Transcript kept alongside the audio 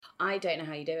I don't know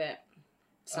how you do it.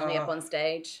 Standing up on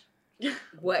stage,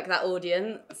 work that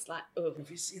audience. Like, oh.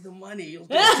 If you see the money, you'll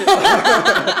do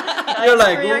it. You're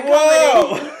like,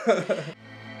 whoa!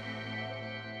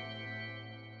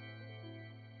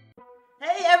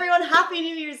 Hey everyone, happy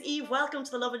New Year's Eve. Welcome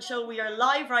to the Lovin Show. We are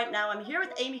live right now. I'm here with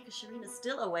Amy because Shireen's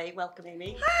still away. Welcome,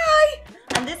 Amy. Hi!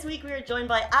 And this week we are joined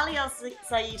by Ali Al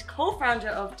Saeed, co-founder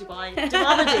of Dubai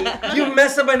Dubai. You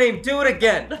messed up my name. Do it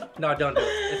again. No, don't do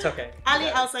it. It's okay. Ali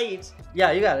Al Saeed.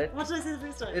 Yeah, you got it. What did I say the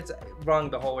first time? It's wrong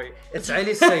the whole way. It's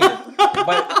Ali Saeed,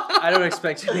 but I don't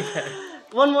expect you to get it.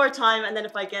 One more time, and then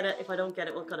if I get it, if I don't get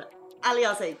it, we'll cut it. Ali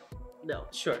Al Saeed. No.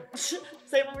 Sure. Say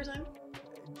it one more time.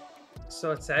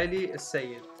 So it's Ali Saeed.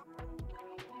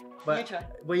 You But try.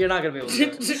 you're not gonna be able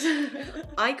to do it.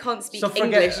 I can't speak So forget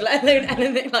English, it. let alone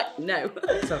anything like, no.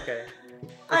 It's okay.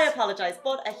 I apologize,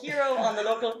 but a hero on the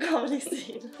local comedy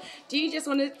scene. Do you just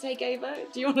want to take over?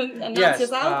 Do you want to announce Yes,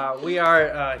 yourself? we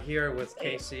are here with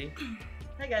Casey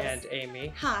Hi guys. and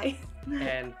Amy Hi.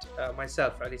 and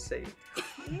myself, Ali Saeed.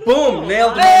 Boom!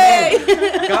 Nailed my Hey!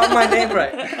 name. Got my name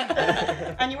right.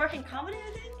 And you work in comedy,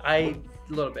 I think?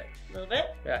 A little bit. A little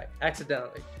bit. Yeah,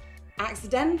 accidentally.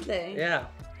 Accidentally? Yeah.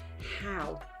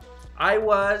 How? I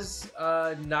was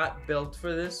not built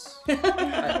for this.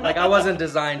 I wasn't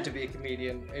designed to be a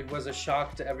comedian. It was a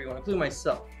shock to everyone, including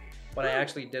myself, when I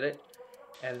actually did it.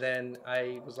 And then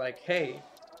I was like, hey,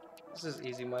 this is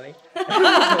easy money.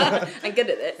 I'm good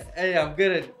at this. Hey, I'm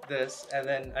good at this. And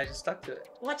then I just stuck to it.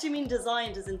 What do you mean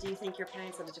designed? As in, do you think your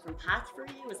parents had a different path for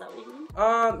you? Is that what you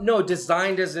mean? No,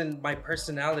 designed as in my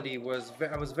personality was,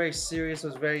 I was very serious. I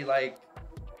was very like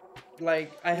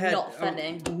I had Not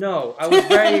funny. No, I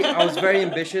was very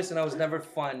ambitious, and I was never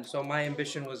fun. So my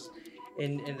ambition was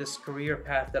in this career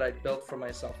path that I built for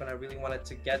myself, and I really wanted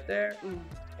to get there.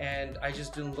 And I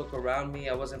just didn't look around me.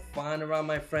 I wasn't fun around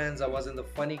my friends. I wasn't the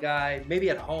funny guy. Maybe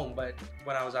at home, but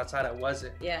when I was outside, I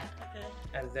wasn't. Yeah. Okay.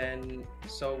 And then,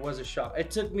 so it was a shock.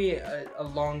 It took me a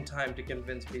long time to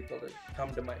convince people to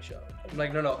come to my show. I'm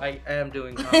like, no, I am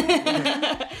doing comedy.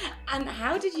 And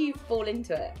how did you fall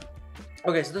into it?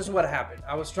 Okay, so this is what happened.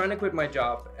 I was trying to quit my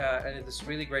job at this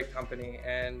really great company,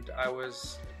 and I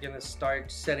was gonna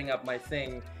start setting up my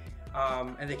thing,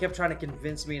 and they kept trying to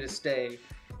convince me to stay.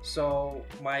 So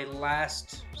my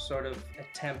last sort of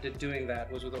attempt at doing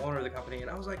that was with the owner of the company,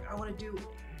 and I was like, I want to do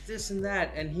this and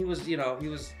that, and he was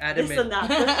adamant. This and that.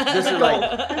 This is like,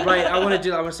 right, I want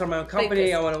to start my own company,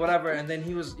 Focus. I want to whatever. And then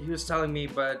he was telling me,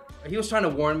 but he was trying to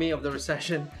warn me of the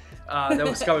recession that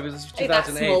was coming, because this was Hey, that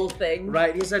 2008. small thing.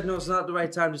 Right, he said, no, it's not the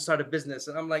right time to start a business.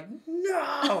 And I'm like,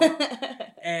 no.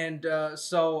 And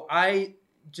so I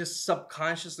just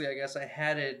subconsciously, I guess, I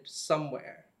had it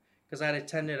somewhere, because I had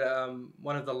attended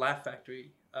one of the Laugh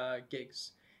Factory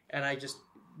gigs, and I just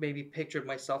maybe pictured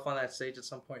myself on that stage at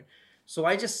some point. So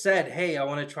I just said, hey, I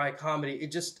want to try comedy.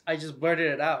 I just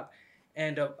blurted it out.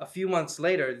 And a few months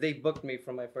later, they booked me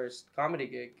for my first comedy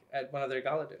gig at one of their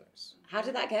gala dinners. How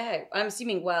did that go? I'm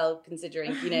assuming well,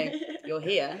 considering, you're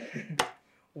here.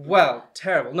 Well,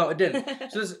 terrible. No, it didn't.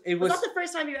 So it Was was that the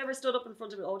first time you ever stood up in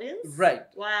front of an audience? right.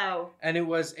 Wow. And it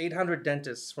was 800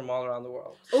 dentists from all around the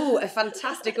world. Oh, a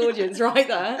fantastic audience right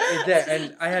there.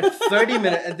 And I had 30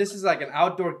 minutes, and this is like an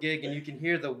outdoor gig, and you can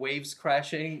hear the waves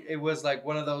crashing. It was like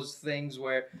one of those things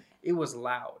where it was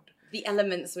loud. The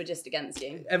elements were just against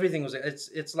you. Everything was,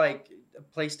 it's like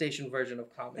a PlayStation version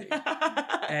of comedy.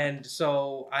 And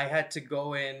so I had to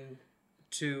go in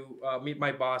to meet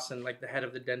my boss and like the head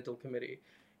of the dental committee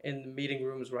in the meeting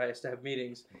rooms where I used to have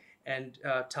meetings, and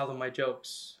tell them my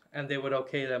jokes, and they would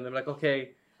okay them. They're like,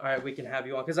 okay, all right, we can have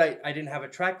you on, because I didn't have a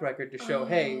track record to show,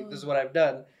 hey, this is what I've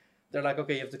done. They're like,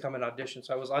 okay, you have to come and audition.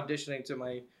 So I was auditioning to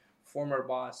my former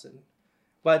boss,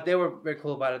 but they were very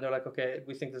cool about it. They're like, okay,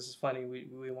 we think this is funny.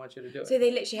 We want you to do it. So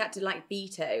they literally had to like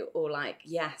veto or like,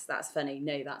 yes, that's funny.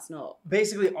 No, that's not.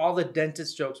 Basically, all the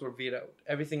dentist jokes were vetoed.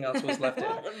 Everything else was left in.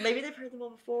 Maybe they've heard them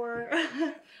all before.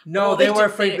 No, Or they just were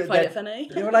afraid didn't that, find it funny.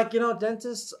 they were like,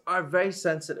 dentists are very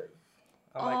sensitive.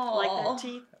 I'm like, Like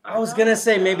their teeth. I was gonna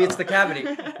say maybe it's the cavity,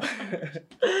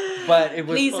 but it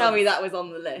was. Please tell me that was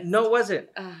on the list. No, it wasn't.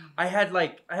 Ah. I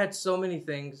had so many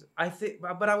things. I think,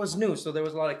 but I was new, so there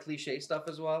was a lot of cliche stuff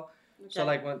as well. So Okay.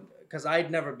 like because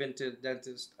I'd never been to a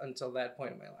dentist until that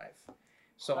point in my life,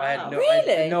 so I had Wow. no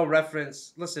Really? no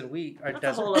reference. Listen, we are That's a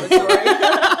desert. whole other story.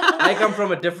 I come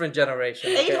from a different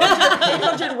generation. Okay?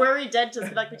 800 worried dentists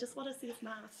be like, we just want to see his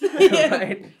mouth.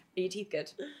 Right? Are your teeth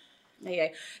good? There you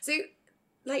go. So,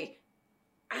 like,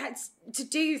 I had to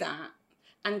do that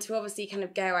and to obviously kind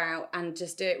of go out and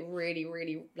just do it really,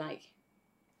 really, like,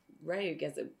 rogue,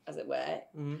 as it were.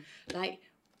 Mm-hmm. Like,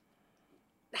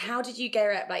 how did you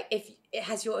go up? Like, if it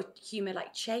has your humor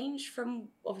like changed from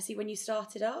obviously when you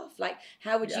started off? Like,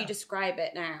 how would you describe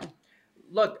it now?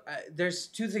 Look, there's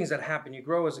two things that happen. You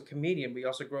grow as a comedian, but you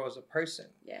also grow as a person.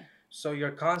 Yeah. So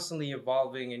you're constantly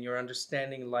evolving and you're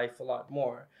understanding life a lot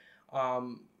more.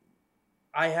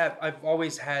 I've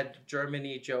always had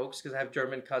Germany jokes because I have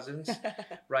German cousins,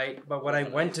 right? But when I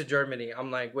went to Germany,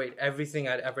 I'm like, wait, everything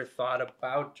I'd ever thought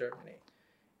about Germany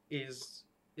is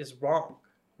wrong,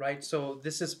 right? So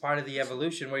this is part of the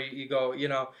evolution where you go,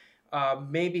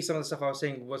 maybe some of the stuff I was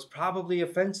saying was probably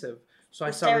offensive. So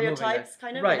I started removing stereotypes,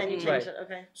 kind of, right, and then you change it.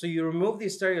 Okay. So you remove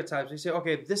these stereotypes. You say,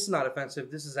 okay, this is not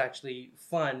offensive. This is actually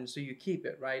fun. So you keep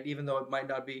it, right? Even though it might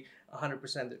not be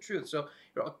 100% the truth. So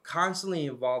you're constantly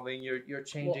evolving. You're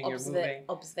changing. You're moving.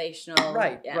 Observational.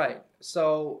 Right, yeah. right.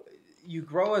 So you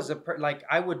grow as like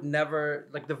I would never,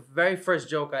 like the very first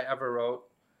joke I ever wrote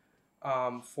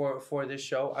for this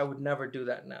show, I would never do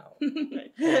that now.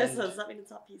 So does that mean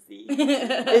it's not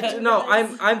PC? No,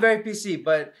 I'm very PC,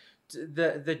 but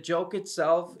the joke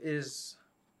itself is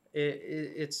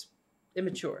it's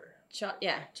immature. Changes.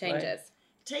 Right?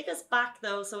 Take us back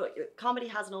though. So comedy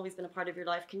hasn't always been a part of your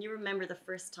life. Can you remember the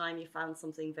first time you found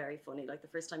something very funny? Like the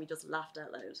first time you just laughed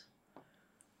out loud?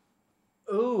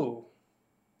 Ooh.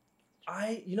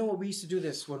 You know what, we used to do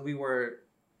this when we were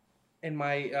in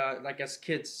my like as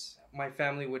kids. My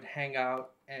family would hang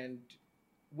out and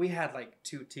we had like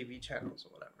 2 TV channels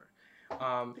or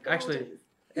whatever. Actually,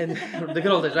 in the good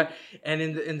old days, right? And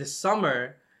in the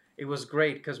summer, it was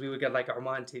great because we would get like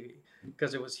Armand TV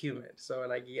because it was humid. So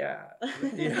like, I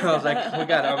was like, we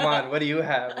got Armand. What do you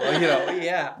have? Well,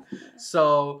 yeah.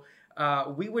 So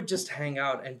we would just hang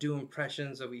out and do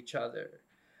impressions of each other.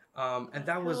 And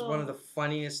that was one of the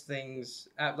funniest things.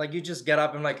 Like you just get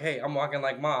up and like, hey, I'm walking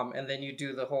like mom. And then you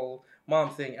do the whole mom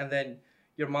thing. And then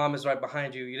your mom is right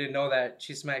behind you. You didn't know that.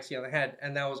 She smacks you on the head.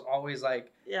 And that was always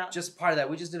like just part of that.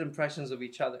 We just did impressions of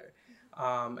each other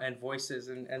and voices.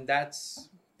 And that's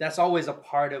always a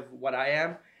part of what I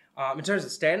am. In terms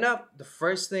of stand-up, the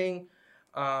first thing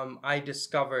I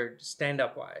discovered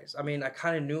stand-up wise, I mean, I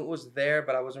kind of knew it was there,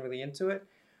 but I wasn't really into it.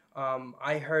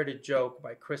 I heard a joke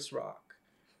by Chris Rock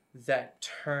that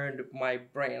turned my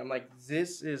brain. I'm like,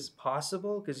 this is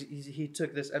possible? Because he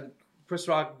took this, and Chris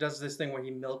Rock does this thing where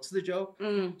he milks the joke.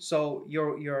 So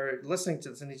you're listening to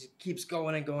this and he just keeps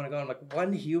going and going and going. Like,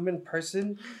 one human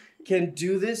person can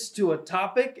do this to a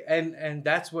topic, and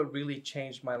that's what really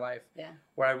changed my life. Yeah.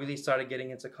 Where I really started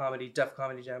getting into comedy. Def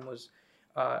Comedy Jam was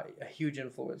a huge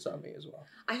influence on me as well.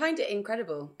 I find it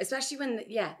incredible, especially when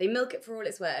they milk it for all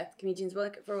it's worth. Comedians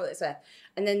milk it for all it's worth,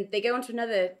 and then they go on to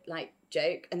another like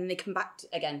joke, and then they come back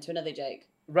again to another joke.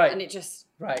 Right. And it just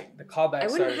the callbacks. I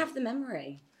wouldn't have the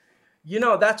memory.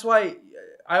 That's why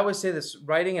I always say this: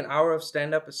 writing an hour of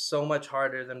stand-up is so much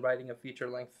harder than writing a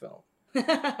feature-length film.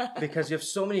 Because you have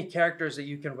so many characters that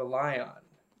you can rely on,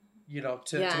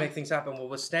 to make things happen. Well,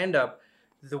 with stand-up,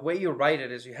 the way you write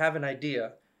it is you have an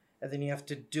idea, and then you have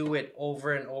to do it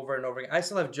over and over and over again. I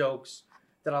still have jokes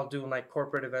that I'll do in like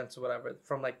corporate events or whatever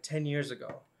from like 10 years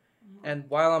ago. Mm-hmm. And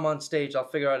while I'm on stage, I'll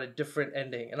figure out a different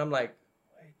ending. And I'm like,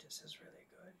 wait, this is really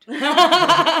good.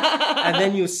 And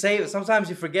then you say it. Sometimes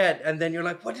you forget, and then you're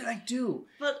like, what did I do?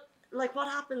 But like, what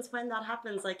happens when that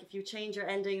happens? Like, if you change your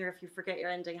ending or if you forget your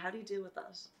ending, how do you deal with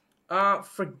that?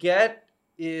 Forget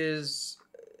is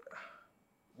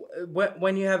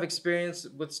when you have experience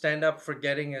with stand-up,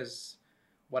 forgetting is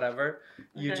whatever.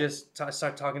 You just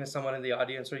start talking to someone in the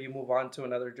audience, or you move on to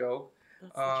another joke.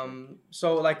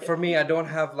 So like for me, I don't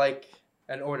have like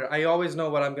an order. I always know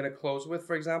what I'm going to close with,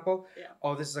 for example.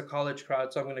 Oh, this is a college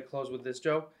crowd, so I'm going to close with this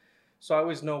joke. So I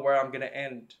always know where I'm going to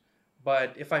end.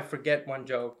 But if I forget one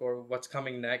joke or what's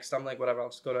coming next, I'm like, whatever, I'll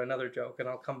just go to another joke and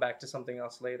I'll come back to something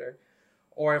else later.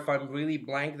 Or if I'm really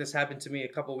blank, this happened to me a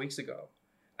couple weeks ago.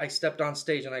 I stepped on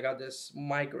stage and I got this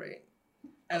migraine.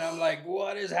 And I'm like,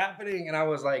 what is happening? And I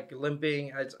was like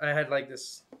limping. I had like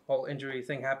this whole injury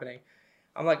thing happening.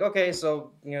 I'm like, okay,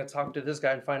 so I'm going to talk to this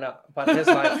guy and find out about his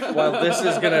life while this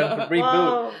is going to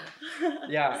reboot.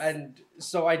 Yeah, and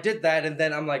so I did that, and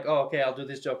then I'm like, oh, okay, I'll do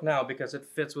this joke now because it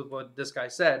fits with what this guy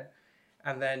said.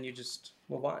 And then you just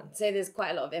move on. So there's quite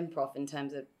a lot of improv in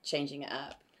terms of changing it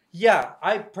up. Yeah,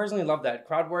 I personally love that.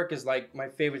 Crowd work is like my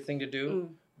favorite thing to do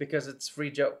because it's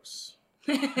free jokes.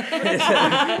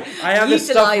 I have this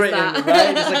stuff written,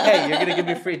 right? It's like, hey, you're going to give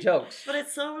me free jokes. But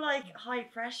it's so like high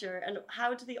pressure. And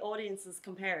how do the audiences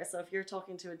compare? So if you're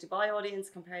talking to a Dubai audience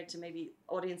compared to maybe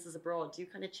audiences abroad, do you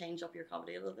kind of change up your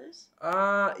comedy a little bit?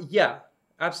 Yeah,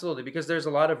 absolutely. Because there's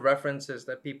a lot of references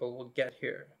that people will get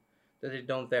here that they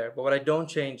don't there. But what I don't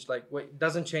change, like what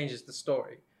doesn't change is the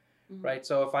story, right?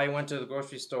 So if I went to the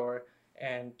grocery store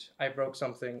and I broke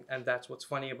something, and that's what's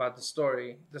funny about the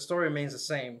story. The story remains the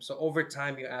same. So over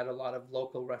time, you add a lot of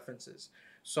local references.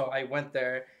 So I went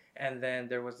there, and then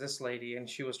there was this lady, and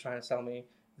she was trying to sell me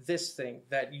this thing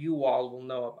that you all will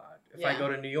know about. If I Yeah. go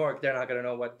to New York, they're not going to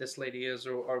know what this lady is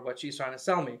or what she's trying to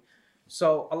sell me.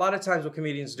 So a lot of times what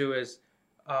comedians do is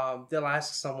they'll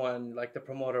ask someone, like the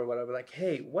promoter or whatever, like,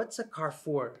 hey, what's a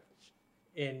Carrefour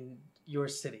in your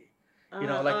city? You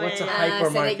know, like, what's a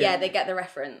hypermarket? So they get the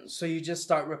reference. So you just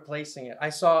start replacing it. I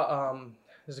saw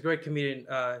there's a great comedian.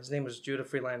 His name was Judah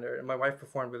Freelander, and my wife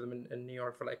performed with him in New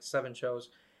York for like 7 shows,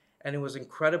 and it was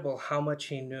incredible how much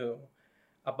he knew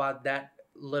about that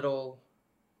little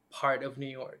part of New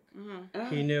York. Mm-hmm.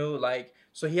 He knew, like,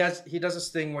 so he does this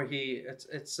thing where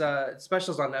it's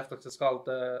specials on Netflix. It's called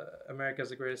America's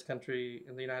the Greatest Country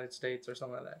in the United States or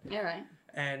something like that. Yeah, right.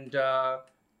 And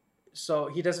so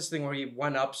he does this thing where he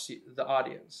one-ups the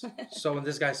audience. So when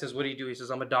this guy says, what do you do? He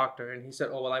says, I'm a doctor. And he said,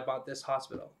 oh, well, I bought this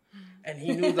hospital. And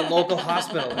he knew the local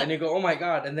hospital. And you go, oh my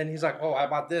God. And then he's like, oh, I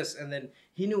bought this. And then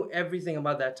he knew everything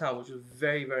about that town, which was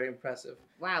very, very impressive.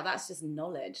 Wow, that's just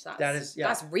knowledge.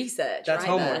 That's research. That's right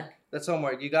homework. there. That's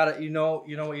homework. You gotta, you know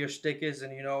what your shtick is,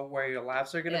 and you know where your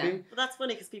laughs are gonna be. But that's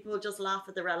funny because people just laugh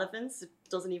at the relevance. It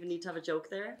doesn't even need to have a joke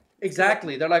there.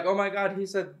 Exactly. They're like, oh my God, he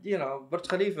said, Burj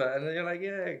Khalifa, and then you're like,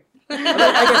 yay.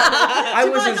 I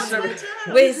was in Serbia.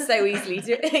 We're so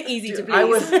easy to please.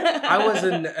 I was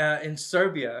in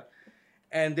Serbia,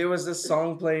 and there was this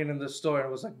song playing in the store, and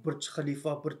it was like Burj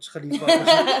Khalifa, Burj Khalifa.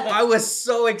 I was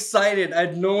so excited. I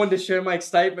had no one to share my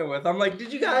excitement with. I'm like,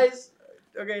 did you guys?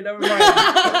 Okay, never mind.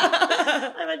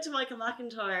 I went to Michael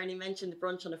McIntyre and he mentioned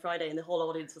brunch on a Friday, and the whole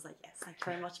audience was like, "Yes, thank you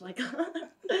very much, Michael."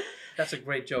 That's a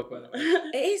great joke, by the way.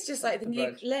 It is just like the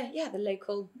Brunch.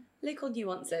 local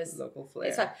nuances. Local flair.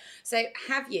 It's fun. So,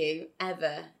 have you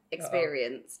ever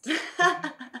experienced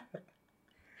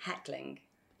heckling?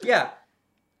 Yeah,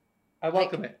 I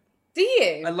welcome it. Do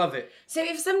you? I love it. So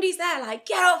if somebody's there, like,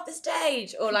 get off the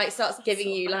stage, or like starts giving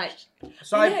you like,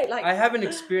 So I know, like- I haven't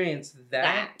experienced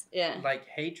that, yeah, like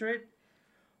hatred,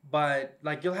 but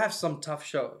like you'll have some tough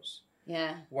shows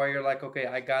yeah, where you're like, okay,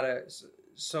 I gotta.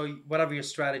 So whatever your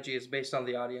strategy is based on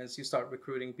the audience, you start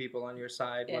recruiting people on your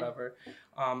side, Yeah. whatever.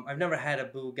 I've never had a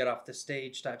boo get off the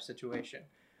stage type situation,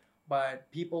 but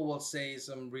people will say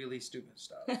some really stupid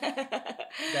stuff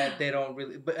that they don't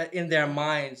really. But in their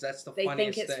minds, that's the they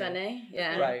funniest think it's thing. funny,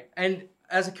 yeah, Right. And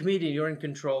as a comedian, you're in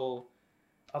control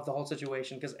of the whole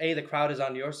situation because the crowd is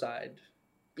on your side.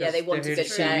 Yeah, 'Cause they want they're a here good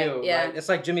to see show, you. yeah. Right? It's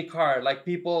like Jimmy Carr. Like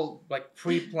people like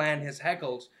pre-plan his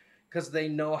heckles because they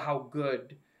know how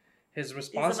good his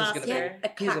response is going to master. be.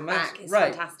 A He's a clap master. back is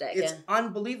Right. fantastic. It's Yeah,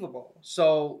 unbelievable.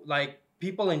 So like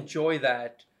people enjoy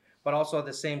that, but also at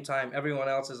the same time, everyone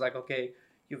else is like, okay,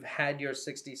 you've had your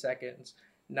 60 seconds.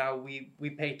 Now we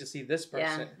paid to see this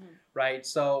person, right?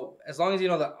 So as long as you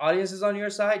know the audience is on your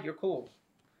side, you're cool.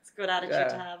 It's a good attitude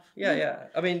to have. Yeah.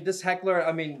 I mean, this heckler,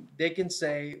 they can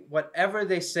say whatever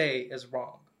they say is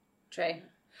wrong. true.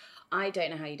 I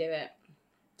don't know how you do it.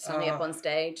 Standing up on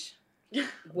stage,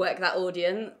 work that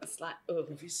audience. It's like, oh,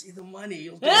 If you see the money,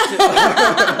 you'll get it.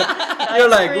 You're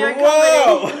like, for your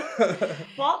whoa.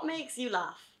 What makes you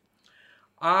laugh?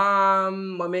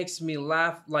 What makes me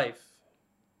laugh? Life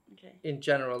Okay. in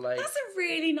general, like. that's a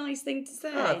really nice thing to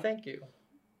say. Oh, thank you.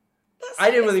 That's I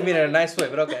didn't so really mean it in a nice. nice way,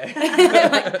 but okay.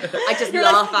 I just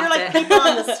laugh You're at like it. people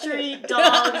on the street,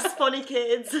 dogs, funny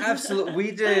kids. Absolutely,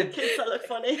 we did. Kids that look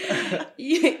funny.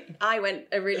 I went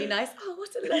a really nice. Oh, what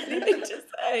a lovely thing to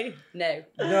say. No.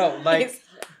 No, like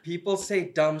people say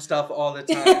dumb stuff all the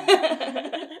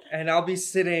time. And I'll be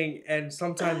sitting, and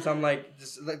sometimes I'm like,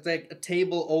 just like a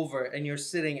table over, and you're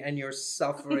sitting and you're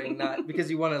suffering, not because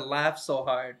you want to laugh so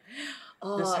hard.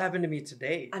 This Oh, happened to me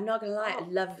today. I'm not gonna lie. I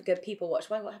love a good people watch.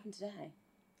 Why? What happened today?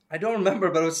 I don't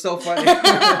remember, but it was so funny.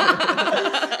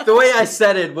 The way I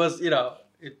said it was,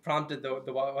 it prompted the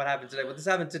what happened today. But this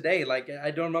happened today. Like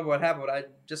I don't remember what happened, but I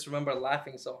just remember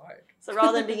laughing so hard. So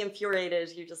rather than being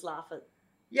infuriated, you just laugh at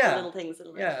Yeah. little things in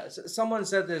life. Yeah, someone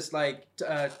said this like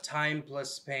time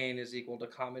plus pain is equal to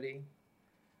comedy.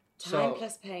 Time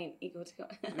plus pain equal to.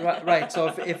 Right. So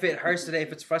if it hurts today,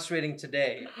 if it's frustrating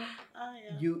today,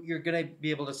 Yeah. you're gonna be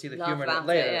able to see the Laugh humor in it about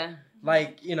later. it, yeah.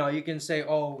 Like you can say,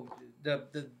 oh,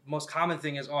 the most common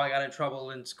thing is, oh, I got in trouble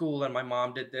in school and my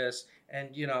mom did this, and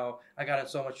I got in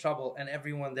so much trouble, and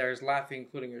everyone there is laughing,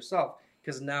 including yourself,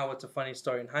 because now it's a funny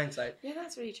story in hindsight. Yeah,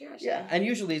 that's really true. Actually. Yeah, and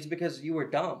usually it's because you were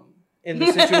dumb. in the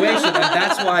situation, and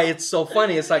that's why it's so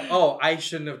funny. It's like, oh, I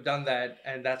shouldn't have done that,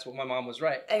 and that's what my mom was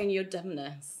right. I mean, your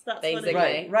dumbness, That's funny.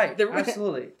 basically. Right, The-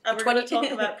 absolutely. And we're going to 20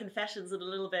 talk about confessions in a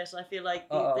little bit. I feel like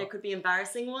Uh-oh. there could be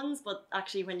embarrassing ones, but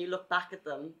actually, when you look back at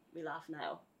them, we laugh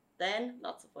now. Then,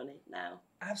 not so funny now.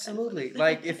 Absolutely.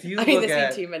 Like, if you I mean, look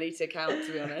there's at, too many to count,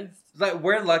 to be honest. like,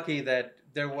 we're lucky that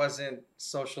there wasn't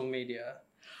social media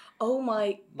Oh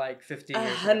my, like 15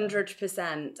 years ago.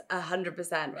 100%,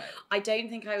 100%. Right. I don't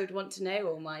think I would want to know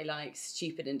all my like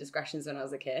stupid indiscretions when I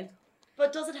was a kid.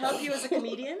 But does it help you as a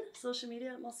comedian? Social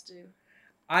media? It must do.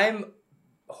 I'm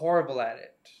horrible at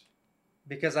it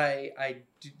because I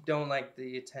don't like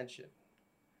the attention.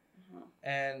 Mhm.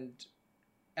 And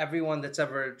everyone that's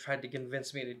ever tried to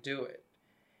convince me to do it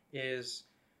is,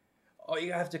 oh,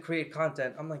 you have to create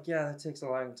content. I'm like, yeah, that takes a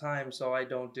long time, so I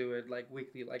don't do it like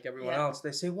weekly like everyone Yeah. else.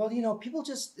 They say, well, people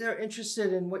just, they're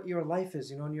interested in what your life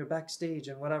is, and you're backstage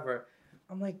and whatever.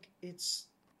 I'm like, it's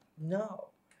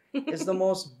the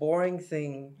most boring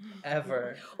thing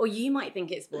ever. Or you might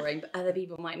think it's boring, but other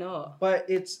people might not. But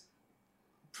it's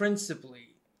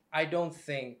principally, I don't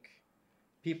think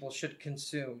people should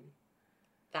consume.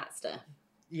 That stuff.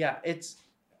 Yeah, it's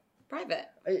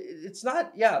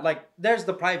not, yeah, like there's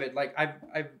the private, like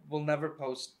I will never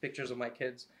post pictures of my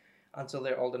kids until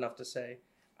they're old enough to say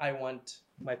I want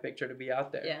my picture to be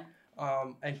out there. Yeah.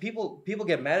 And people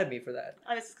get mad at me for that.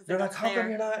 I was just They're gonna like, say, how that's come fair.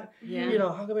 you're not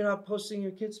Yeah. how come you're not posting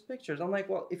your kids' pictures? I'm like,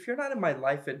 well, if you're not in my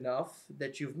life enough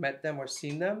that you've met them or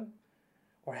seen them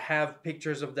or have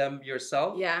pictures of them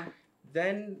yourself, Yeah.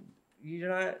 then you're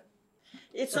not.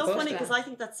 It's so Supposed funny to. because I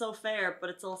think that's so fair, but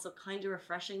it's also kind of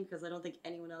refreshing because I don't think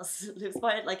anyone else lives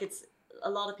by it. Like, it's a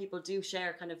lot of people do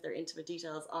share kind of their intimate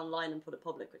details online and put it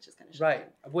public, which is kind of Right,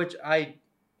 which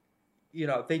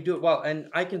they do it well, and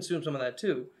I consume some of that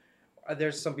too.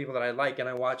 There's some people that I like and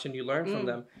I watch and you learn from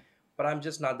them, but I'm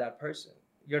just not that person.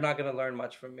 You're not going to learn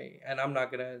much from me, and I'm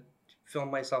not going to film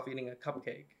myself eating a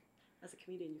cupcake. As a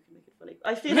comedian, you can make it funny.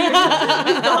 I feel like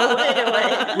we've gone way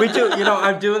away. We do,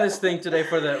 I'm doing this thing today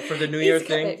for the New Year It's a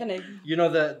bit thing. funny.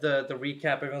 The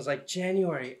recap. Everyone's like,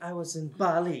 January, I was in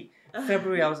Bali.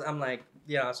 February, I'm like,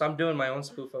 so I'm doing my own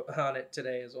spoof on it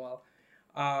today as well.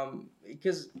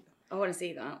 Because I want to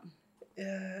see that.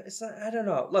 it's not, I don't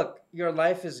know. Look, your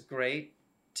life is great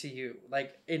to you.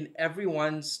 Like in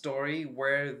everyone's story,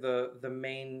 we're the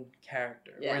main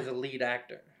character. Yeah. We're the lead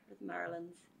actor. With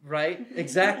Marilyn's. Right?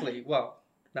 Exactly. Well,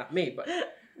 not me, but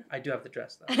I do have the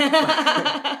dress though.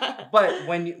 Yeah. But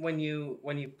when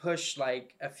you push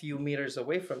like a few meters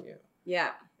away from you,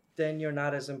 then you're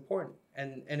not as important.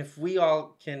 And if we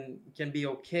all can be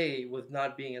okay with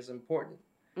not being as important,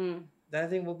 then I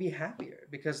think we'll be happier,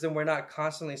 because then we're not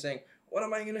constantly saying, what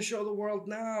am I going to show the world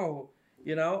now?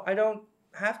 I don't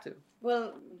have to.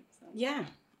 Well, yeah.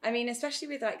 I mean, especially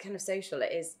with like kind of social,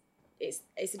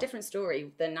 it's a different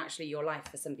story than actually your life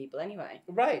for some people anyway.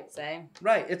 Right. So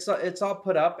Right. It's all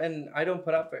put up, and I don't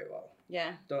put up very well.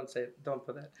 yeah. Don't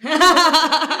put that.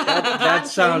 that That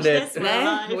sounded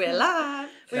no, we're live.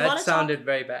 We wanna that talk- sounded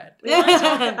very bad. We want to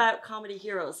talk about comedy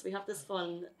heroes. We have this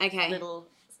fun Okay. little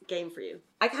game for you.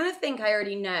 I kind of think I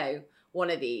already know one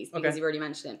of these because Okay. you've already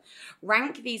mentioned him.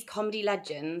 Rank these comedy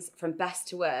legends from best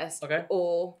to worst. Okay.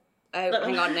 Or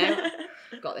hang on, no,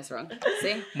 got this wrong.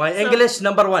 See. My English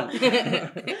number 1.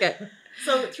 Okay.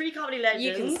 So 3 comedy legends.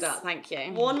 You can start. Thank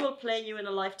you. One will play you in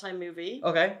a Lifetime movie.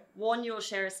 Okay. One you'll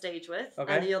share a stage with.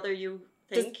 Okay. And the other you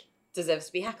think. Deserves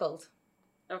to be heckled.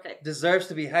 Okay. Deserves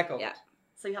to be heckled. Yeah.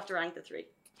 So you have to rank the 3.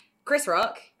 Chris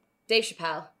Rock, Dave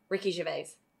Chappelle, Ricky Gervais.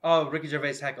 Oh, Ricky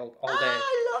Gervais heckled all day.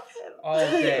 I love him. All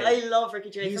day. I love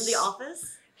Ricky Gervais from He's- The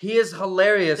Office. He is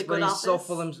hilarious, The but Good he's so Office.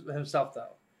 full of himself,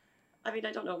 though. I mean,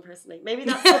 I don't know him personally. Maybe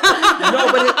that's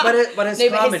No, but his No,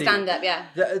 but comedy. his stand-up, yeah.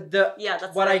 Yeah,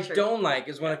 that's what very I true. don't like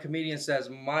is when a comedian says,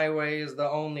 "My way is the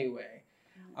only way,"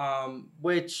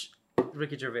 which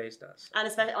Ricky Gervais does. And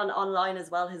especially online as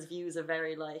well, his views are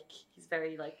very he's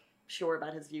very sure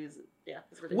about his views. Yeah,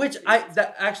 his religious Which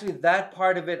views. that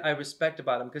part of it I respect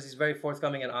about him, because he's very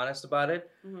forthcoming and honest about it.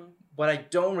 Mhm. What I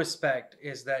don't respect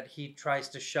is that he tries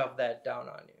to shove that down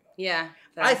on you. Yeah.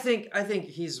 I think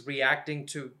he's reacting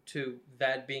to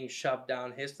that being shoved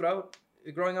down his throat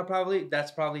growing up. Probably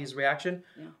that's probably his reaction.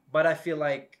 Yeah. But I feel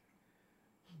like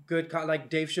like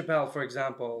Dave Chappelle, for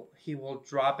example, he will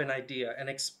drop an idea, an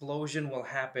explosion will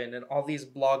happen, and all these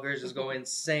bloggers just go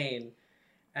insane.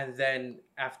 And then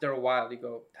after a while, you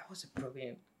go, "That was a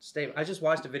brilliant statement." I just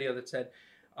watched a video that said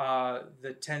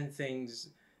the 10 things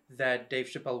that Dave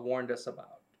Chappelle warned us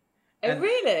about. Oh,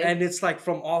 really? And it's like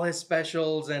from all his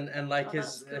specials and like Oh,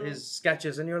 his that's cool. his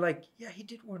sketches, and you're like, yeah, he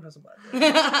did warn us about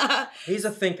that. He's a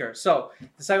thinker. So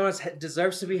the second one is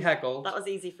deserves to be heckled. That was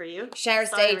easy for you. Share a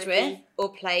Sorry, stage Ricky. with or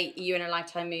play you in a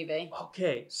Lifetime movie.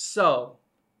 Okay, so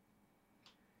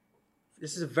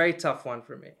this is a very tough one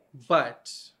for me,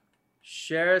 but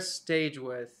share a stage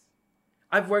with.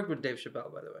 I've worked with Dave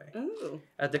Chappelle, by the way, Ooh.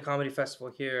 at the comedy festival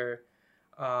here,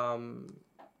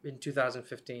 in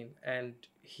 2015, and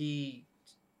he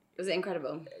Was it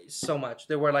incredible? so much.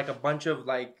 There were like a bunch of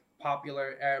like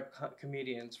popular Arab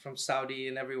comedians from Saudi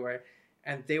and everywhere,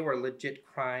 and they were legit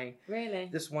crying. Really?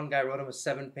 This one guy wrote him a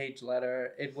 7-page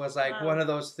letter. It was like Wow. one of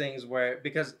those things where,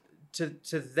 because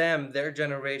to them, their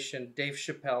generation, Dave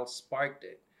Chappelle sparked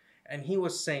it, and he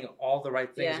was saying all the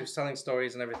right things. Yeah. He was telling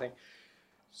stories and everything.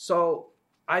 So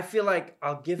I feel like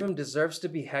I'll give him deserves to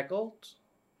be heckled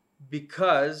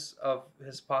because of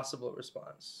his possible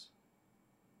response.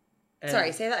 And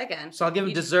Sorry, say that again. So I'll give him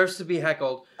You- deserves to be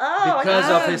heckled Oh, because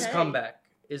oh, of his okay. comeback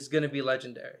is going to be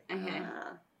legendary. Okay.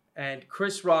 Ah. And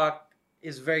Chris Rock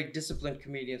is a very disciplined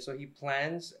comedian, so he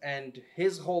plans, and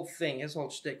his whole thing, his whole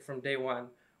shtick from day one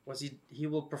was he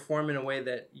will perform in a way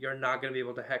that you're not going to be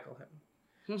able to heckle him.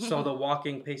 So the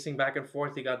walking, pacing back and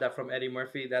forth, he got that from Eddie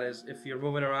Murphy. That is, if you're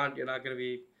moving around, you're not going to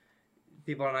be,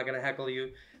 people are not going to heckle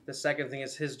you. The second thing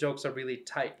is his jokes are really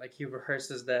tight. Like he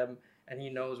rehearses them and he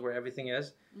knows where everything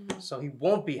is. Mhm. So he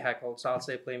won't be heckled. So I'll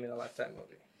say play me in a Lifetime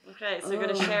movie. Okay, so you're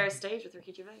going to share a stage with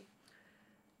Ricky Gervais.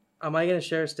 Am I going to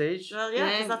share a stage? Well, yeah,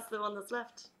 because No. that's the one that's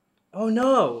left. Oh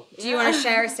no. Do you want to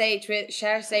share a stage with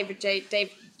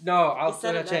Dave? No, I'll You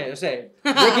said it change. now. I'll say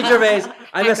Ricky Gervais.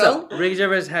 I messed up. Heckle? Ricky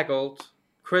Gervais heckled.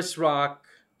 Chris Rock.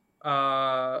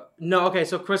 No, okay.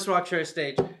 So Chris Rock share a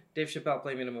stage. Dave Chappelle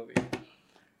play me in a movie.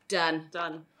 Done.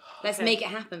 Done. Let's Okay. make it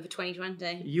happen for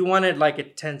 2020. You wanted like a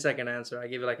 10-second answer. I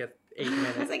gave you like a 8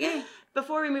 minute. That's okay.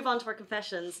 Before we move on to our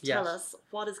confessions, tell Yes. us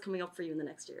what is coming up for you in the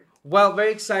next year. Well,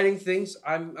 very exciting things.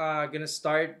 I'm gonna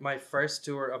start my first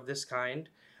tour of this kind.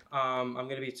 I'm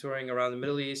gonna be touring around the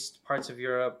Middle East, parts of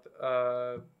Europe,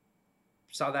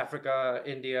 South Africa,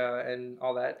 India, and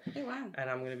all that. Oh, wow. And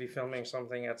I'm gonna be filming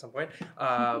something at some point.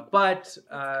 But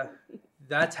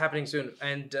that's happening soon.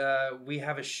 And we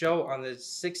have a show on the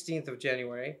 16th of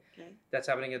January. Okay. That's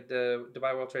happening at the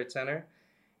Dubai World Trade Center.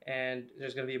 And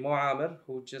there's going to be Mo Amer,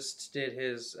 who just did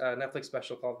his Netflix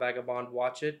special called Vagabond.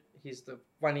 Watch it. He's the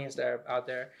funniest Arab out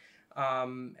there.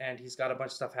 And he's got a bunch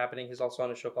of stuff happening. He's also on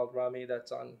a show called Rami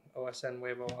that's on OSN,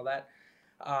 Weibo, all that.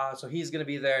 So he's going to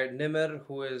be there. Nimr,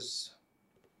 who is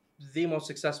the most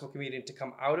successful comedian to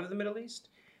come out of the Middle East.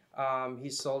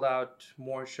 He's sold out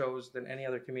more shows than any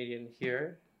other comedian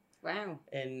here Wow.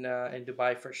 in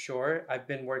Dubai for sure. I've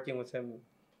been working with him,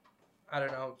 I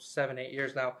don't know, 7-8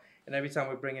 years now. And every time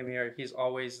we bring him here, he's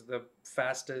always the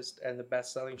fastest and the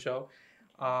best-selling show.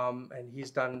 And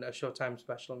he's done a Showtime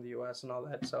special in the U.S. and all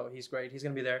that, so he's great. He's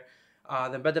going to be there.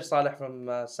 Then Badr Saleh from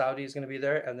Saudi is going to be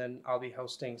there, and then I'll be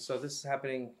hosting. So this is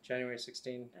happening January 16th.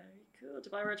 Very cool.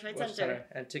 Dubai World Trade World Center. Center.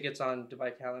 And tickets on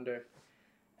Dubai Calendar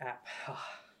app.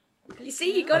 You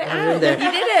see, you got it Okay, we're in out. there.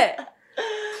 You did it.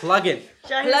 Plug it.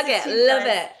 January Plug it. 16th, Love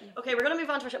guys. it. Okay, we're going to move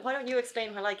on to our show. Why don't you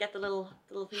explain while I get the little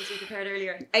things we prepared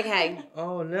earlier? Okay.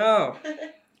 Oh, no.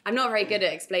 I'm not very good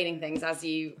at explaining things, as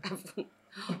you have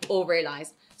all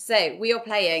realised. So, we are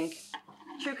playing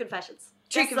True confessions.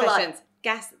 True Guess the lie. Confessions.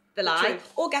 Guess the lie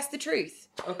truth. or guess the truth.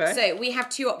 Okay. So, we have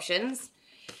two options.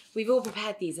 We've all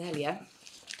prepared these earlier.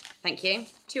 Thank you.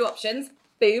 Two options.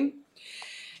 Boom.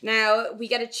 Now, we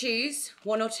get to choose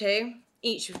one or two,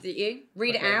 each of you.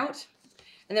 Read Okay. it out.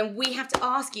 And then we have to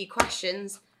ask you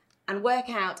questions and work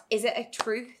out, is it a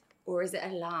truth or is it a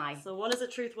lie? So one is a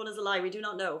truth, one is a lie. We do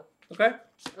not know. Okay.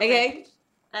 Okay.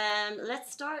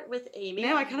 Let's start with Amy.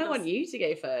 No, I kind of want you to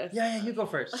go first. Yeah, you go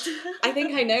first. I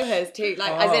think I know hers too.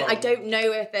 Like, as in, I Oh. don't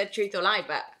know if they're truth or lie,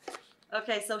 but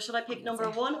Okay, so should I pick number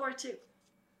 1 or 2?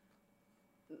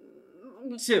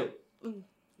 2.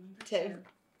 two.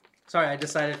 Sorry, I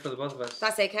decided for the both of us.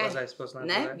 That's okay. Was I supposed not to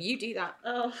do No, that? you do that.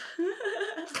 Oh.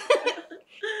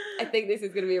 I think this is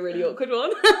going to be a really awkward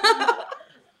one.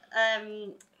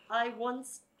 I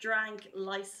once drank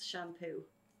lice shampoo,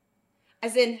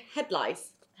 As in head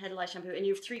lice. head lice shampoo, and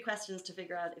you have 3 questions to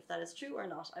figure out if that is true or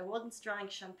not. I once drank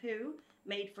shampoo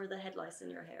made for the head lice in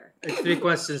your hair. It's 3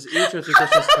 questions each or 3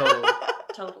 questions total?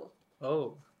 Total.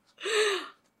 Oh.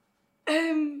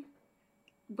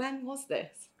 When was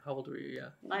this? How old were you? Yeah.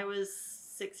 I was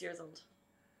 6 years old.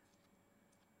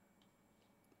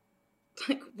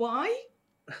 Like, why?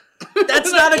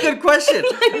 That's not a good question.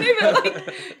 I know, but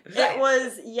like, It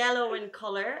was yellow in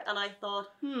colour, and I thought,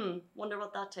 wonder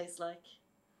what that tastes like.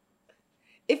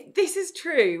 if this is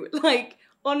true, like,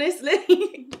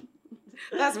 honestly,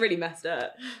 that's really messed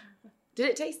up. Did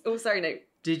it taste? Oh, sorry, no.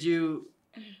 Did you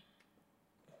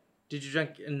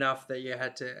drink enough that you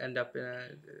had to end up in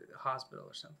a hospital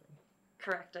or something?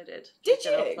 Correct, I did. Did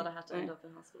Drink enough you? that I had to end up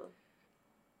in hospital.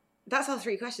 That's our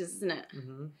 3 questions, isn't it?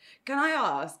 Mm-hmm. Can I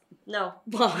ask No.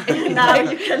 why? Now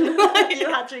you can. You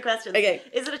had 3 questions. Okay.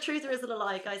 Is it a truth or is it a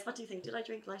lie? Guys, what do you think? Did I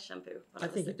drink less shampoo? when I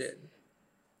was think you 6? did.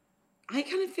 I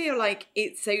kind of feel like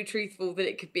it's so truthful that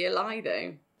it could be a lie,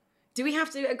 though. Do we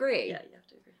have to agree? Yeah, you have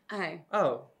to agree. Oh.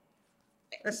 Oh.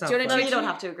 That's not Do you wanna No, fun. you don't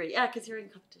have to agree. Yeah, because you're in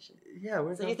competition. Yeah,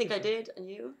 we're So you think I competition. did, and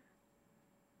you?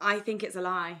 I think it's a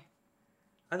lie.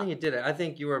 I think you did it. I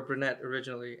think you were a brunette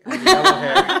originally, and the yellow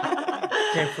hair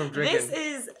came from drinking. This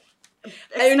is Au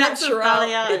expensive natural.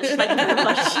 balayage. Thank you very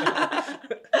much.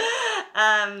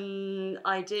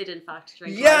 I did in fact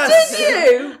drink. Yes! less.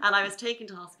 Did you? And I was taken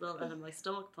to hospital and had my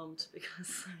stomach pumped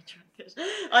because I drank it.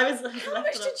 I was How left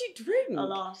much it did you drink? a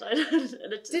lot. And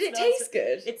Did it smells- taste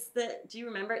good? It's the. Do you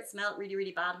remember? It smelled really,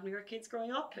 really bad when we were kids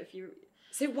growing up. If you,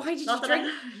 So why did not you that drink?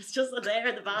 I, it's just there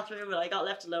in the bathroom, and I got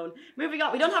left alone. Moving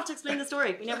on. We don't have to explain the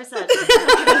story. We never said.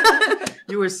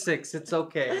 You were 6. It's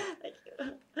okay. Thank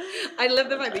you. I love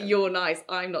the fact that you're nice.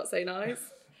 I'm not so nice.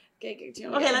 Okay, do you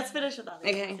want Okay, to- let's finish with that.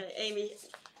 Okay. Amy.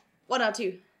 1 or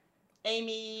 2.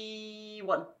 Amy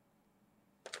 1.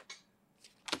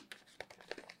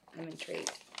 I'm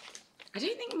intrigued. I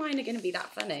don't think mine are going to be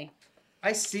that funny.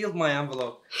 I sealed my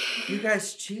envelope. You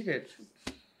guys cheated.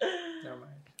 Never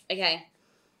mind. Okay.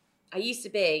 I used to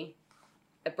be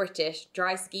a British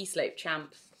dry ski slope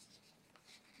champ.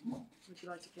 Would you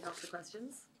like to kick off the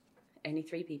questions? Only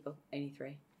 3 people. Only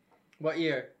 3. What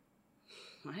year?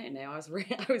 I don't know.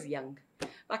 I was young.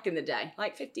 Back in the day.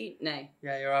 Like 15. No.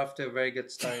 Yeah, you're off to a very good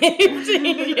start. 15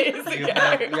 years You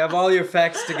ago. have all your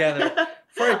facts together.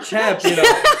 For a champ, you know.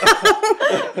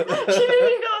 She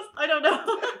really goes, I don't know.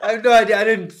 I have no idea. I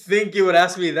didn't think you would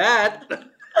ask me that.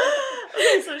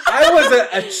 Okay, so I was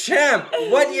a champ.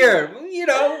 What year? You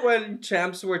know, when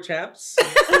champs were champs.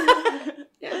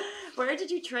 Yeah. Where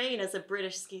did you train as a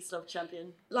British ski slope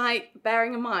champion? Like,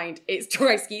 bearing in mind, it's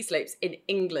dry ski slopes in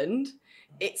England.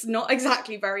 It's not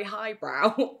exactly very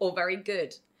highbrow or very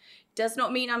good. Does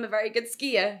not mean I'm a very good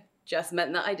skier. Just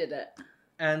meant that I did it.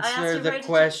 Answer you the where did you-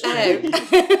 question.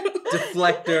 Oh.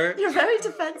 Deflector. You're very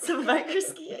defensive about your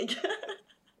skiing.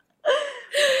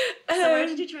 So where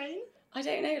did you train? I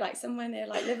don't know, like somewhere near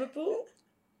like Liverpool.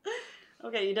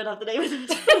 Okay, you don't have the name of it.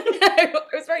 No,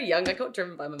 I was very young. I got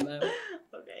driven by my mum.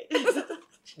 Okay.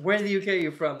 Where in the UK are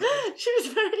you from? She was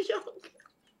very young.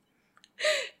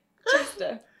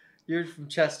 Chester. You're from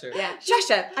Chester. Yeah,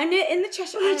 Cheshire. I'm in the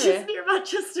Cheshire Which area. is near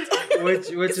Manchester. Which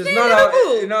It's is near no,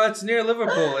 Liverpool. it's near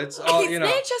Liverpool. It's all It's you know.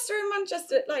 near Chester and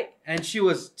Manchester. Like And she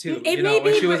was too. it You may know,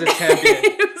 when be- she was a champion.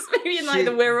 It was maybe in like She-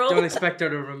 the Wirral. Don't expect her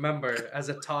to remember as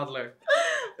a toddler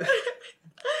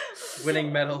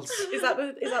winning medals. Is that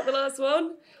the last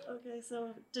one? Okay,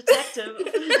 so Detective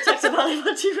Ali,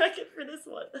 what do you reckon for this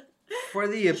one? For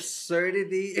the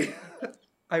absurdity,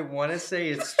 I want to say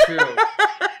it's true,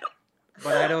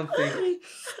 but I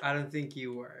don't think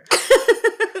you were.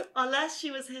 Unless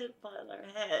she was hit by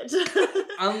her head.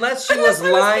 Unless she Unless was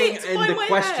I was lying picked in by the my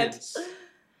questions.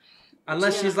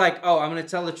 Unless Yeah. she's like, oh, I'm gonna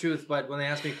tell the truth, but when they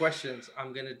ask me questions,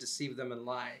 I'm gonna deceive them and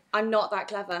lie. I'm not that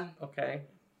clever. Okay.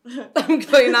 I'm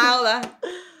putting that out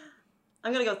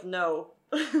I'm gonna go with no.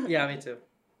 Yeah, me too.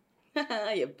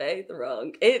 there. You're both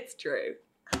wrong. It's true.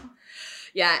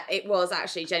 Yeah, it was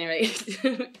actually genuinely.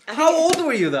 How old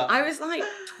were you though? I was like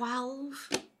 12.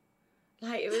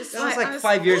 Like it was. That was I like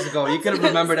 5 years ago. You could have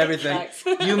remembered everything. Thanks.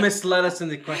 You misled us in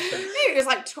the questions. No, it was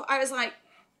like I was like,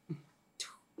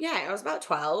 yeah, I was about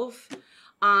 12.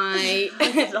 I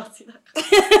did not see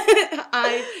that.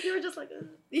 I You were just like,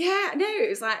 yeah, no, it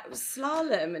was like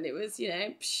slalom, and it was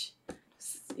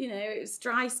it was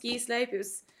dry ski slope. It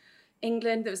was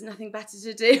England. There was nothing better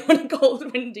to do on a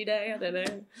cold, windy day. I don't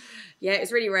know. Yeah, it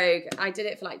was really rogue. I did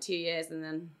it for like 2 years and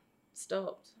then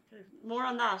stopped. okay, more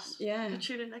on that. Yeah.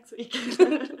 Tune in next week.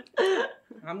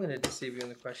 I'm gonna deceive you in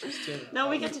the questions too. No,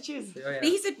 we get to choose. Oh, yeah.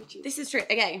 This is true.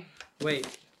 Okay. Wait,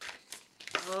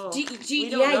 Oh, Do you, we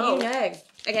don't yeah, know. you know.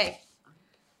 Okay.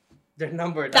 they're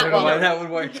numbered. That I don't know why one. that would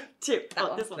work. 2. That Oh,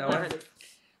 one. this one. That Whatever one. it is.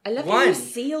 I love how you One.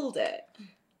 sealed it.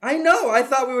 I know. I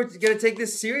thought we were gonna take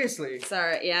this seriously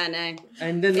Sorry. Yeah, no.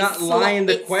 and then It's not lie in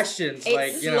the it's- questions. It's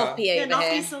Like you know, sloppy Yeah, over not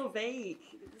here. be so vague.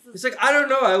 This it's like I don't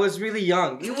know. I was really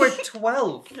young. You were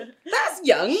 12. That's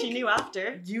young. She knew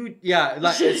after. You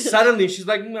like suddenly she's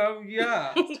like no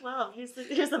yeah. 12.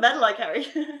 Here's the medal I carry.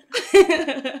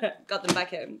 Got them back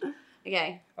home.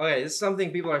 Okay. Okay, this is something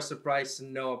people are surprised to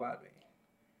know about me.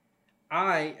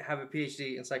 I have a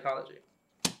PhD in psychology.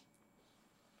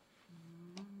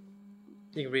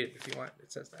 You can read it if you want.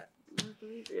 It says that. I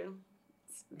believe you.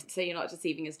 So you're not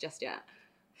deceiving us just yet.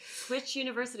 Which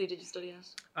university did you study at?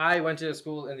 I went to a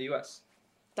school in the U.S.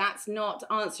 That's not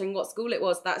answering what school it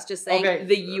was. That's just saying Okay.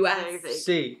 the US.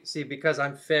 Okay. See, because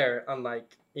I'm fair,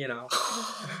 unlike, you know,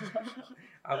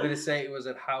 I'm going to say it was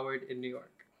at Howard in New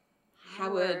York.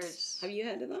 Howard. Have you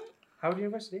heard of that? Howard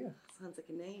University, yeah. Sounds like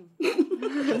a name.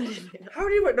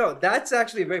 Howard University, no, that's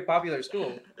actually a very popular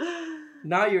school.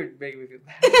 Now you're making me feel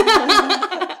bad.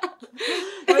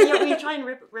 We try and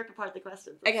rip apart the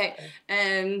questions. Okay,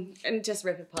 and just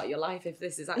rip apart your life if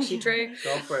this is actually true.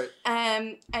 Go for it.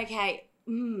 Okay.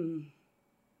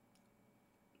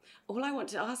 All I want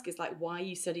to ask is like why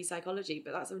you study psychology,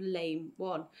 but that's a lame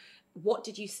one. What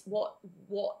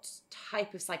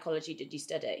type of psychology did you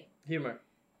study? Humor.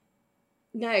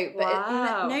 No, but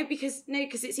Wow. no, because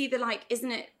it's either like,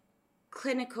 isn't it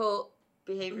clinical,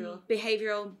 Behavioral.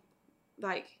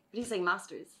 like? What are you saying,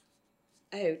 masters?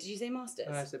 Oh, did you say masters?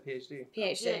 And I said PhD.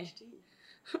 PhD.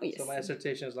 Oh, yes. So my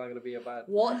dissertation is not going to be about...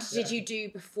 What did you do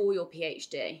before your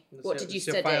PhD? What did you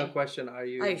Your study? final question, are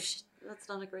you... Oh, That's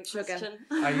not a great Sugar. question.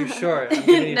 Are you sure? I'm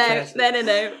giving you chances.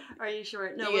 No. Are you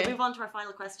sure? No, Yeah. we'll move on to our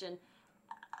final question.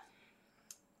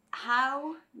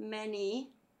 How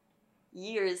many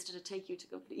years did it take you to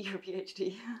complete your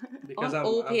PhD? Because Aren't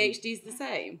all PhDs the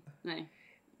same? No.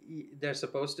 They're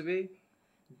supposed to be,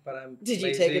 but I'm Did you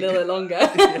lazy. take a little bit longer?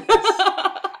 Yes.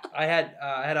 I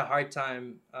had a hard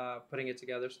time putting it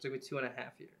together, so it took me 2.5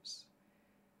 years.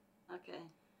 Okay.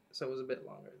 So it was a bit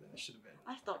longer than it should have been.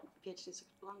 I thought PhDs took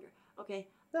longer. Okay.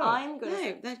 No. I'm going to...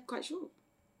 No, they're quite short.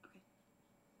 Okay.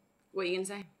 What are you going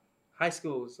to say? High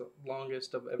school was the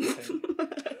longest of everything.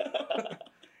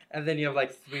 And then you have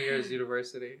like 3 years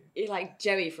university. You're like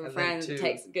Joey from And then Friends. It 2.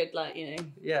 takes a good, like,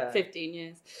 Yeah. 15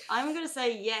 years. I'm going to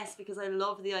say yes because I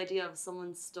love the idea of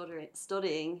someone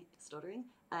studying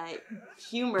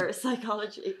humor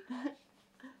psychology.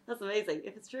 That's amazing.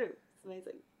 If it's true, it's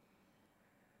amazing.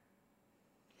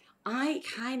 I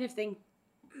kind of think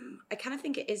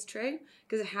it is true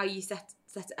because of how you set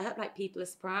it up. Like, people are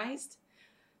surprised.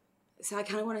 So I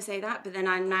kind of want to say that, but then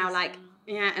I'm now like,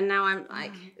 yeah, and now I'm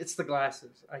like, It's the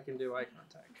glasses. I can do eye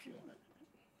contact if you want.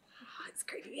 oh, it's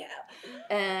creepy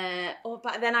out.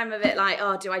 But then I'm a bit like,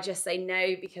 oh, do I just say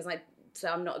no because so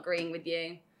I'm not agreeing with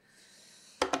you?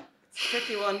 It's a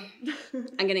tricky one.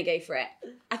 I'm gonna go for it.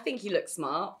 I think you look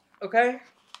smart. Okay.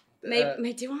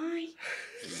 Maybe do I?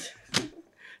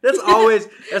 That's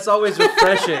always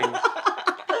refreshing.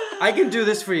 I can do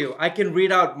this for you. I can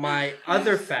read out my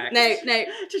other facts. No.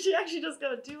 Did she actually just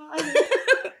go, do I?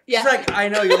 Yeah. She's like, I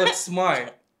know you look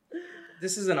smart.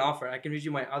 This is an offer. I can read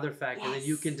you my other fact, and then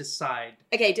you Yes. can decide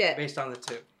Okay, do it. based on the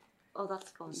 2. Oh,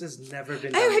 that's fun. This has never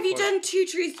been done Oh, have you before. done 2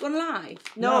 truths, 1 lie?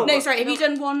 No. No, sorry. Have No. you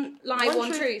done 1 lie,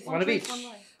 1 truth? One of each. One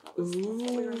lie. That was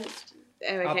what we were meant to do.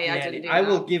 Oh, Up okay. the I ante. didn't do I that.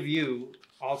 will give you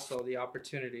also the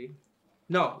opportunity.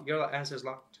 No, your answer's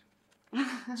locked.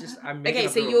 I'm making Okay,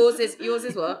 up so the rules. yours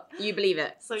is what? You believe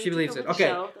it. So you She took believes over it. the Okay,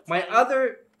 show, that's my fine.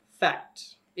 other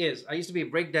fact is I used to be a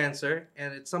break dancer,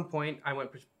 and at some point I went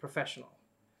professional.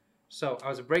 So I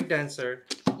was a break dancer.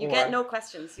 You get no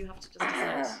questions. You have to just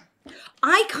decide.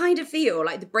 I kind of feel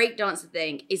like the breakdancer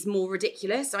thing is more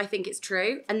ridiculous, so I think it's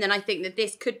true. And then I think that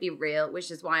this could be real,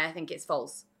 which is why I think it's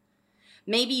false.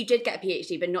 Maybe you did get a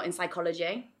PhD, but not in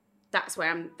psychology. That's where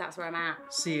I'm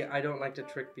at. See, I don't like to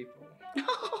trick people.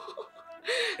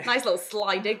 Nice little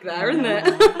sly dig there, isn't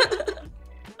it?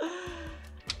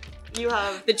 You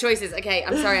have... The choices. Okay,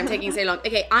 I'm sorry I'm taking so long.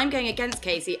 Okay, I'm going against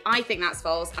Casey. I think that's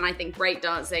false, and I think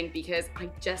breakdancing because I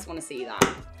just want to see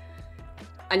that.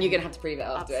 And you're going to have to prove it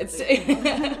afterwards.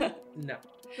 Absolutely. No,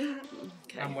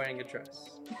 Okay. I'm wearing a dress.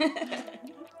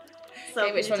 So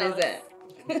Okay, which can one you is tell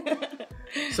it?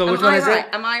 So which one is it?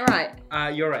 Am I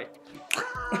right? You're right.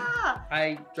 Ah!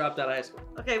 I dropped out of high school.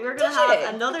 Okay, we're going to Did have you?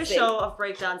 another See? show of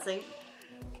breakdancing.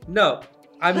 No,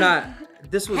 I'm not.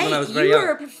 This was Hey, when I was very you young.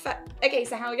 were a Okay,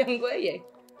 so how young were you?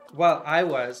 Well, I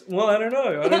was. Well, I don't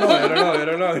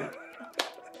know.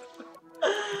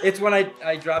 It's when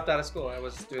I dropped out of school. I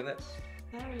was doing this.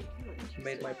 Very good.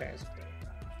 Made my parents.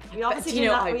 We obviously, do you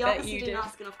know what I we bet obviously you didn't did?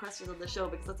 ask enough questions on the show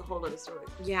because that's a whole other story.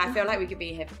 Yeah, I feel like we could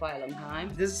be here for quite a long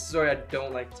time. This is a story I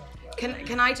don't like to talk about.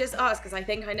 Can I just ask, because I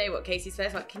think I know what Casey's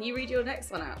first one. Can you read your next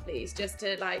one out, please? Just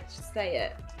to just say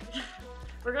it.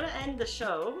 We're going to end the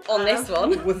show. On this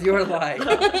one. With your lie.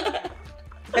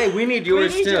 Hey, we need We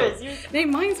yours need too. yours. No,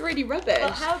 mine's really rubbish.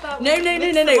 Well, how about No, we no, no,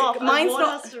 mix no, them no. up and Mine's one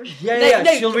not- has to read- Yeah,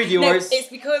 she'll read yours. No, it's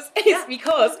because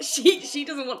she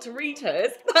doesn't want to read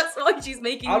hers. That's why she's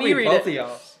making I'll me read read both it. of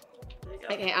y'all. There you go.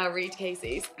 Okay, I'll read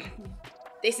Casey's.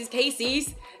 This is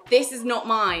Casey's. This is not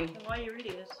mine. Then why are you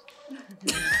reading it?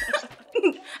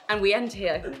 And we end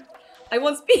here. I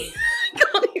once peed. I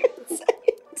can't even say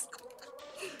it.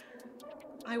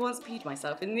 I once peed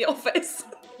myself in the office.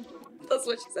 That's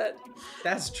what she said.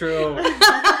 That's true.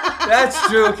 That's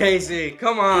true, Casey.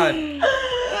 Come on.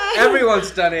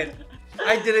 Everyone's done it.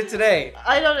 I did it today.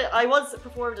 I once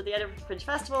performed at the Edinburgh Fringe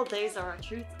Festival. These are our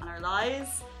truths and our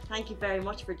lies. Thank you very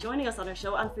much for joining us on our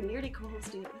show and for nearly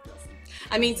co-hosting it with us.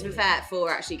 I mean, to be fair, for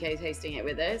actually co-hosting it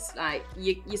with us, like,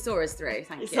 you saw us through.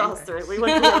 Thank you. You saw us through it. We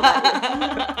wouldn't be able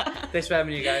to. Thanks for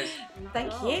having me, guys.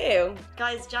 Thank you.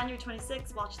 Guys, January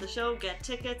 26th, watch the show, get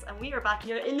tickets, and we are back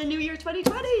here in the new year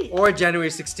 2020. Or January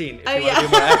 16th, if Oh, you yeah. want to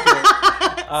be more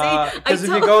accurate. Because if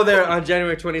you go there on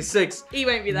January 26th, He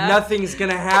won't be there. nothing's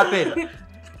going to happen.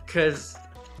 Because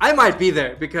I might be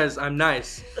there because I'm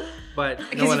nice. But no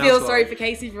Because one you feel else will. sorry for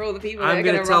Casey for all the people that I'm are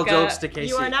going going to to tell rock jokes up. to Casey.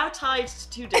 You are now tied to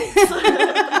 2 dates.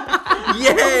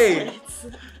 Yay!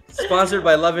 Sponsored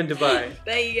by Love in Dubai.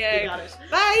 There you go. You got it.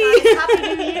 Bye. Guys,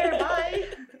 Happy New Year. Bye.